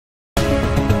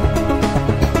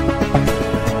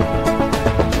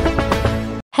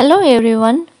Hello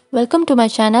everyone, welcome to my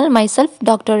channel. Myself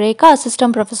Dr.Rekha,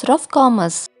 Assistant Professor of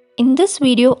Commerce. In this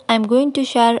video, I am going to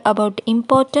share about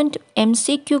important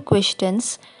MCQ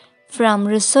questions from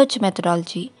research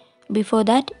methodology. Before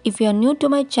that, if you are new to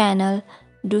my channel,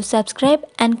 do subscribe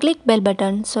and click bell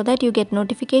button so that you get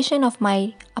notification of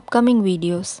my upcoming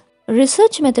videos.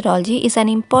 Research methodology is an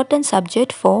important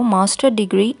subject for master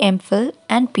degree, M.Phil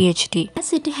and Ph.D.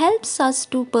 as it helps us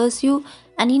to pursue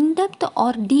an in-depth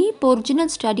or deep original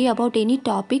study about any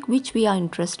topic which we are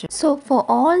interested. So for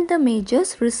all the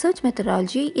majors, research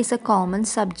methodology is a common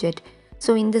subject.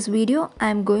 So in this video,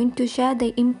 I am going to share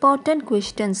the important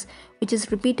questions which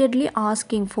is repeatedly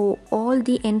asking for all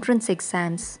the entrance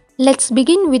exams. Let's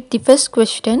begin with the first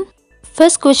question.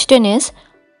 First question is,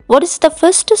 what is the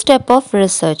first step of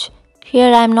research?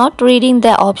 Here I am not reading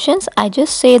the options, I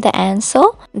just say the answer.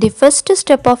 The first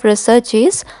step of research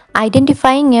is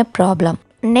identifying a problem.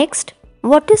 Next,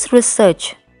 what is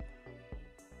research?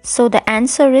 So the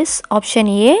answer is option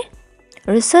A.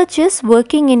 Research is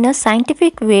working in a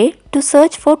scientific way to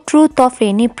search for truth of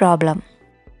any problem.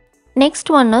 Next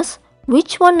one is,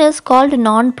 which one is called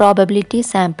non-probability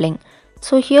sampling?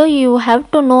 So here you have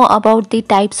to know about the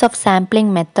types of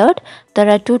sampling method. There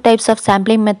are two types of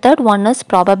sampling method. One is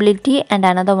probability and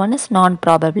another one is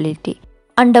non-probability.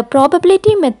 Under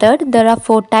probability method, there are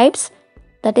four types.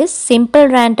 That is simple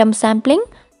random sampling,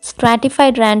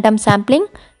 stratified random sampling,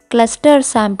 cluster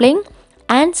sampling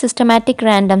and systematic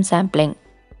random sampling.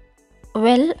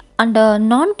 Well, under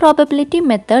non-probability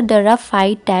method, there are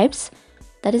five types.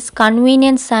 That is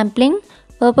convenience sampling,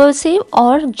 purposive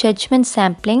or judgment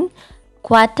sampling,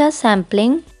 quota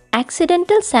sampling,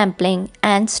 accidental sampling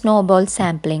and snowball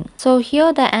sampling. So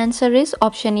here the answer is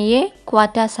option A,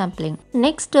 quota sampling.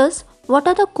 Next is, what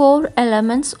are the core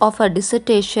elements of a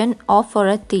dissertation or for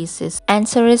a thesis?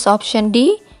 Answer is option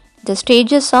D. The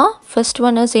stages are, first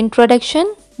one is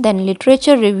introduction, then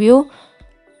literature review,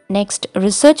 next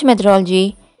research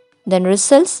methodology, then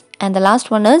results, and the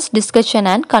last one is discussion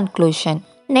and conclusion.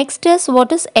 Next is,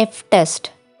 what is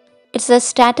F-test? It's a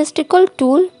statistical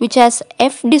tool which has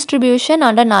F distribution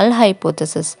under null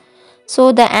hypothesis.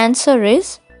 So the answer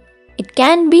is, it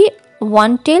can be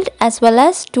one-tailed as well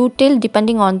as two-tailed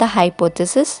depending on the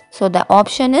hypothesis. So the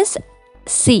option is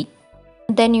C.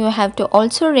 Then you have to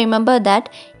also remember that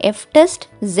F-test,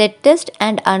 Z-test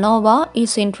and ANOVA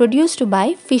is introduced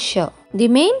by Fisher. The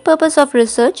main purpose of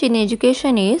research in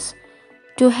education is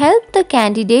to help the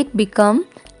candidate become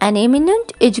an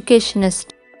eminent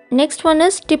educationist. Next one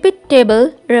is Tippett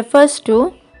table refers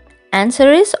to,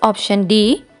 answer is option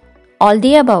D, all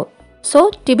the above.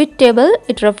 So Tippett table,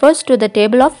 it refers to the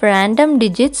table of random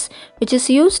digits which is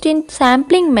used in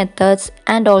sampling methods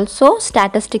and also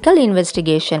statistical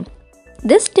investigation.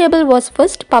 This table was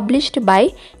first published by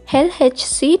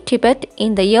L.H.C. Tippett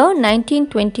in the year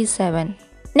 1927.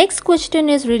 Next question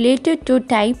is related to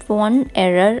type 1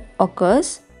 error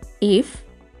occurs if,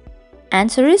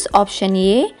 answer is option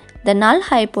A, the null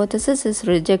hypothesis is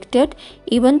rejected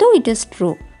even though it is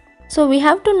true. So we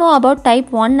have to know about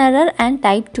type 1 error and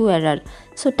type 2 error.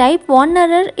 So type 1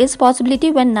 error is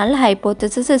possibility when null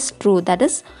hypothesis is true, that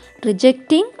is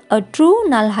rejecting a true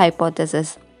null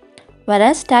hypothesis.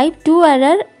 Whereas type 2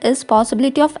 error is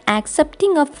possibility of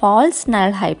accepting a false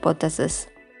null hypothesis.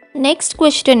 Next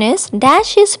question is,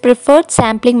 dash is preferred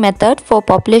sampling method for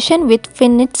population with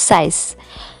finite size.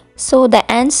 So the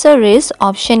answer is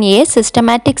option A,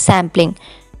 systematic sampling,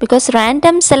 because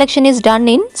random selection is done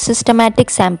in systematic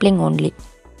sampling only.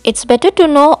 It's better to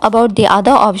know about the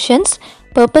other options.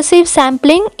 Purposive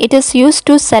sampling, it is used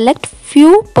to select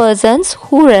few persons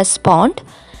who respond.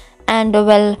 And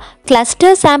well,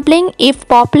 cluster sampling, if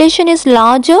population is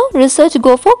larger, research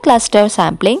go for cluster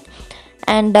sampling.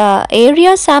 And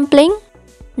area sampling,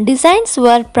 designs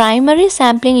where primary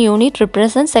sampling unit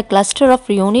represents a cluster of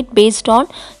unit based on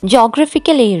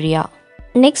geographical area.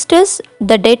 Next is,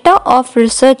 the data of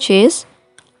research is,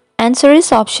 answer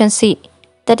is option C.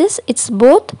 That is, it's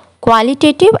both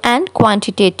qualitative and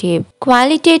quantitative.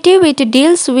 Qualitative, it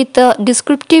deals with the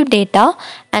descriptive data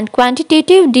and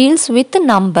quantitative deals with the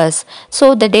numbers.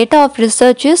 So the data of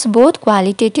research is both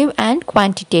qualitative and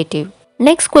quantitative.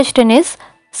 Next question is,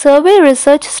 survey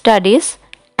research studies.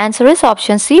 Answer is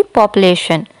option C,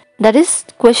 population. That is,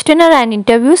 questionnaire and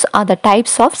interviews are the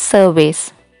types of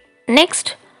surveys.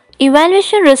 Next,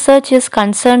 evaluation research is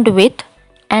concerned with,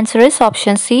 answer is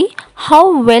option C,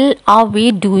 how well are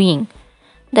we doing?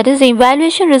 That is,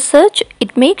 evaluation research,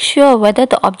 it makes sure whether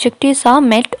the objectives are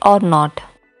met or not.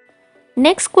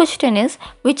 Next question is,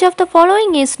 which of the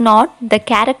following is not the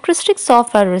characteristics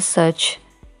of a research?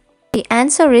 The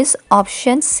answer is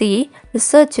option C.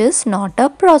 Research is not a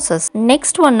process.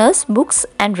 Next one is books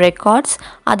and records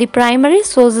are the primary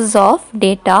sources of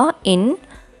data in.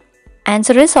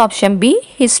 Answer is option B.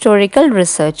 Historical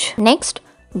research. Next,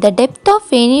 the depth of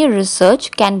any research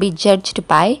can be judged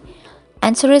by.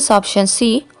 Answer is option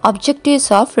C. Objectives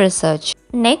of research.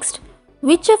 Next,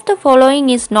 which of the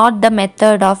following is not the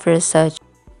method of research?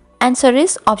 Answer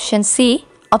is option C.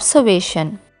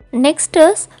 Observation. Next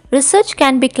is research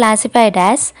can be classified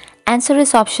as. Answer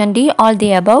is option D. All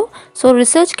the above. So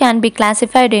research can be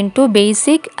classified into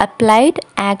basic, applied,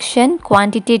 action,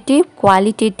 quantitative,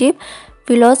 qualitative,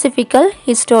 philosophical,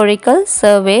 historical,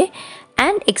 survey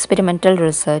and experimental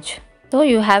research. So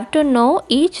you have to know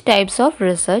each types of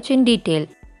research in detail.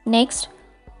 Next,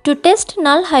 to test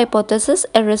null hypothesis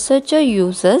a researcher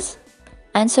uses.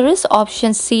 Answer is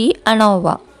option C.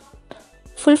 ANOVA.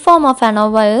 Full form of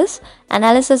ANOVA is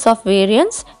analysis of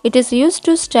variance. It is used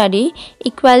to study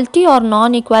equality or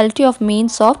non-equality of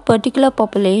means of particular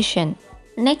population.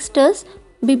 Next is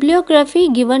bibliography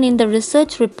given in the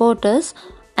research report is.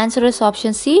 Answer is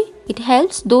option C. It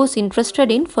helps those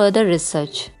interested in further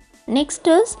research. Next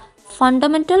is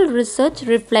fundamental research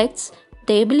reflects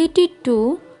the ability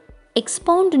to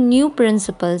expound new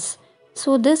principles.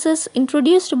 So this is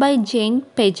introduced by Jane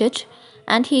Paget,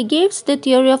 and he gives the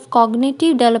theory of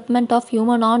cognitive development of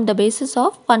human on the basis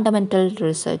of fundamental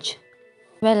research.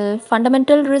 Well,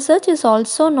 fundamental research is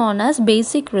also known as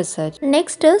basic research.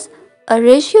 Next is a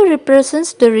ratio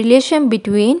represents the relation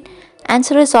between.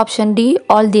 Answer is option D.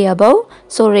 All the above.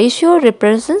 So ratio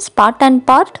represents part and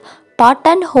part, part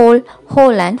and whole,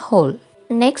 whole and whole.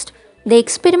 Next, the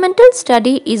experimental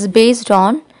study is based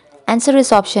on. Answer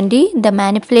is option D. The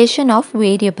manipulation of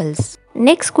variables.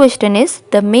 Next question is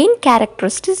the main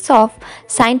characteristics of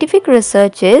scientific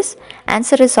research is.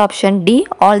 Answer is option D.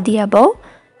 All the above.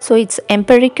 So it's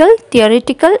empirical,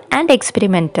 theoretical and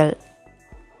experimental.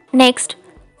 Next,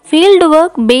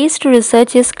 fieldwork based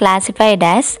research is classified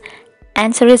as.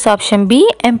 Answer is option B.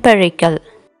 Empirical.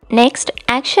 Next,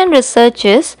 action research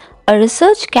is a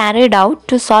research carried out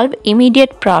to solve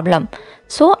immediate problem.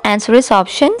 So answer is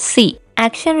option C.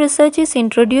 Action research is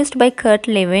introduced by Kurt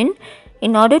Lewin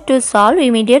in order to solve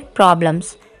immediate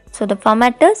problems. So the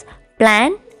format is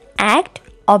plan, act,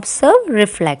 observe,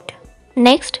 reflect.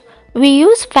 Next, we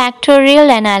use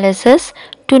factorial analysis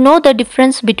to know the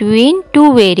difference between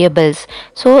two variables.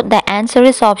 So the answer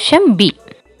is option B.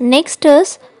 Next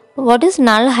is what is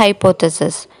null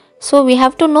hypothesis? So we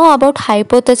have to know about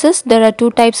hypothesis. There are two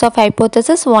types of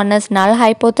hypothesis. One is null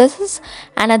hypothesis,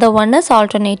 another one is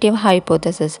alternative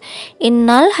hypothesis. In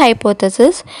null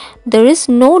hypothesis, there is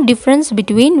no difference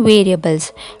between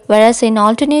variables, whereas in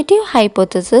alternative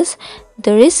hypothesis,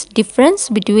 there is difference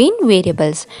between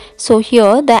variables. So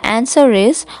here the answer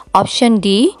is option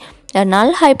D. A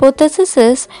null hypothesis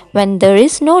is when there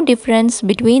is no difference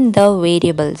between the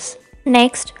variables.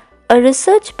 Next, a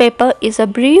research paper is a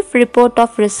brief report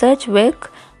of research work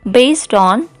based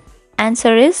on.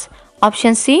 Answer is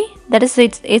option C. That is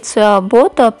it's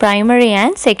both primary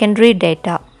and secondary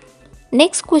data.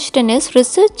 Next question is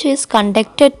research is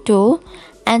conducted to.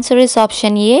 Answer is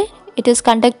option A. It is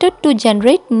conducted to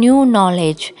generate new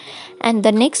knowledge. And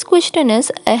the next question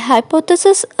is a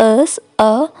hypothesis is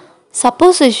a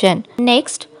supposition.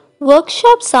 Next,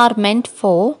 workshops are meant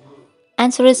for.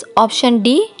 Answer is option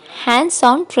D.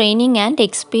 Hands-on training and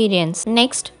experience.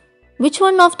 Next, which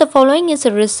one of the following is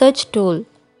a research tool?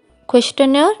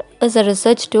 Questionnaire is a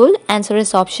research tool. Answer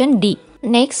is option D.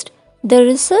 Next, the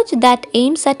research that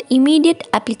aims at immediate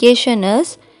application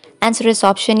is. Answer is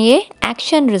option A.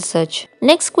 Action research.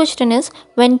 Next question is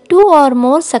when two or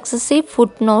more successive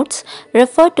footnotes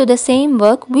refer to the same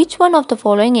work, which one of the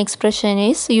following expression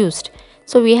is used?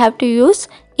 So we have to use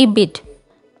EBIT.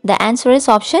 The answer is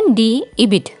option D.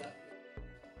 EBIT.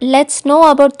 Let's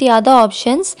know about the other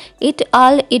options. It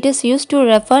is used to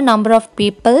refer number of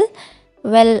people.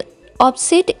 Well,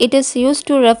 opposite, it is used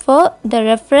to refer the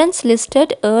reference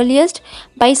listed earliest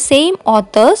by same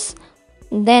authors.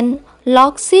 Then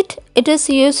loxit, it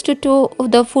is used to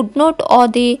the footnote or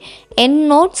the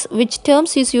endnotes, which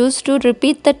terms is used to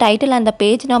repeat the title and the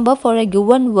page number for a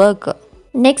given work.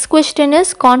 Next question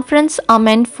is conference are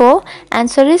meant for.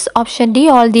 Answer is option D.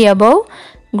 All the above.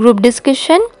 Group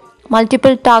discussion,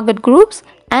 multiple target groups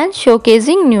and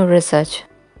showcasing new research.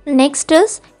 Next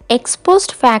is ex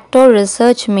post facto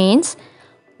research means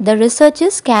the research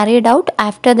is carried out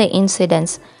after the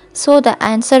incidents. So the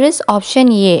answer is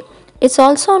option A. It's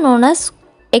also known as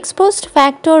ex post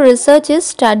facto research is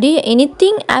study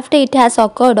anything after it has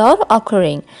occurred or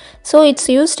occurring. So it's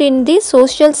used in the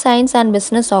social science and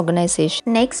business organization.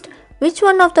 Next, Which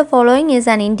one of the following is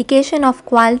an indication of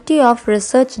quality of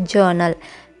research journal?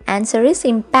 Answer is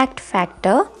impact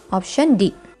factor, option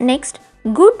D. Next,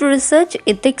 good research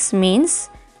ethics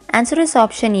means? Answer is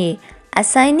option A.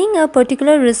 Assigning a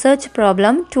particular research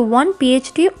problem to one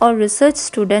PhD or research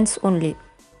students only.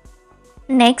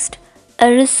 Next, a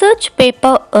research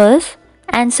paper is?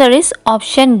 Answer is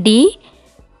option D.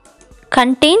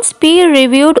 Contains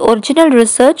peer-reviewed original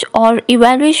research or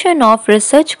evaluation of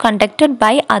research conducted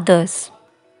by others.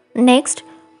 Next,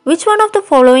 which one of the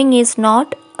following is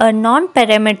not a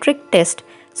non-parametric test?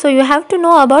 So you have to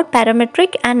know about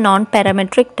parametric and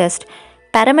non-parametric test.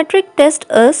 Parametric test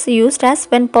is used as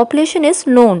when population is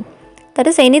known. That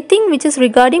is, anything which is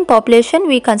regarding population,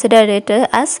 we consider it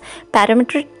as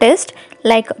parametric test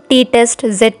like t-test,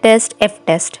 z-test,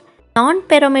 f-test.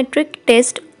 Non-parametric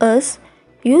test is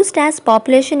used as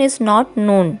population is not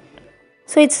known.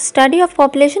 So it's study of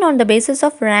population on the basis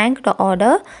of ranked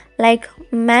order like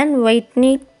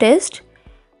Mann-Whitney test,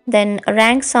 then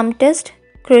rank sum test,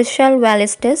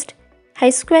 Crucial-Wallis test,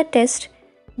 Chi-square test,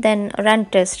 then run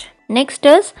test. Next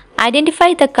is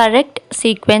identify the correct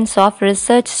sequence of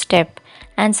research step.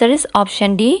 Answer is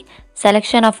option D.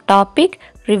 Selection of topic,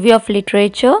 review of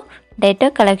literature, data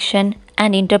collection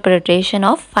and interpretation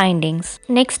of findings.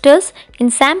 Next is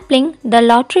in sampling, the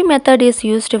lottery method is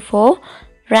used for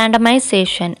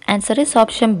randomization. Answer is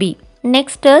option B.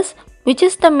 Next is which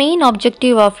is the main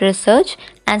objective of research?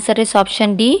 Answer is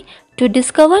option D. To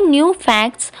discover new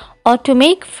facts or to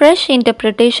make fresh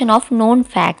interpretation of known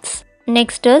facts.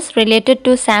 Next is related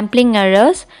to sampling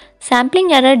errors.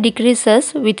 Sampling error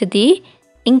decreases with the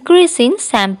increase in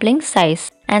sampling size.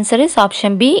 Answer is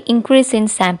option B. Increase in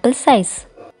sample size.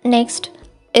 Next,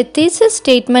 a thesis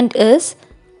statement is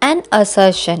an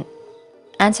assertion.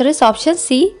 Answer is option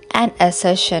C. An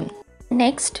assertion.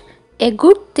 Next, a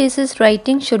good thesis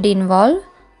writing should involve?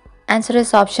 Answer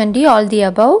is option D. All the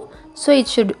above. So it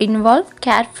should involve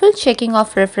careful checking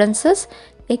of references,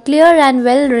 a clear and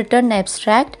well written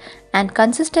abstract, and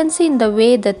consistency in the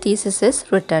way the thesis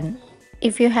is written.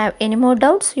 If you have any more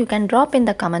doubts, you can drop in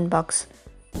the comment box.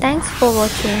 Thanks for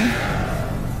watching.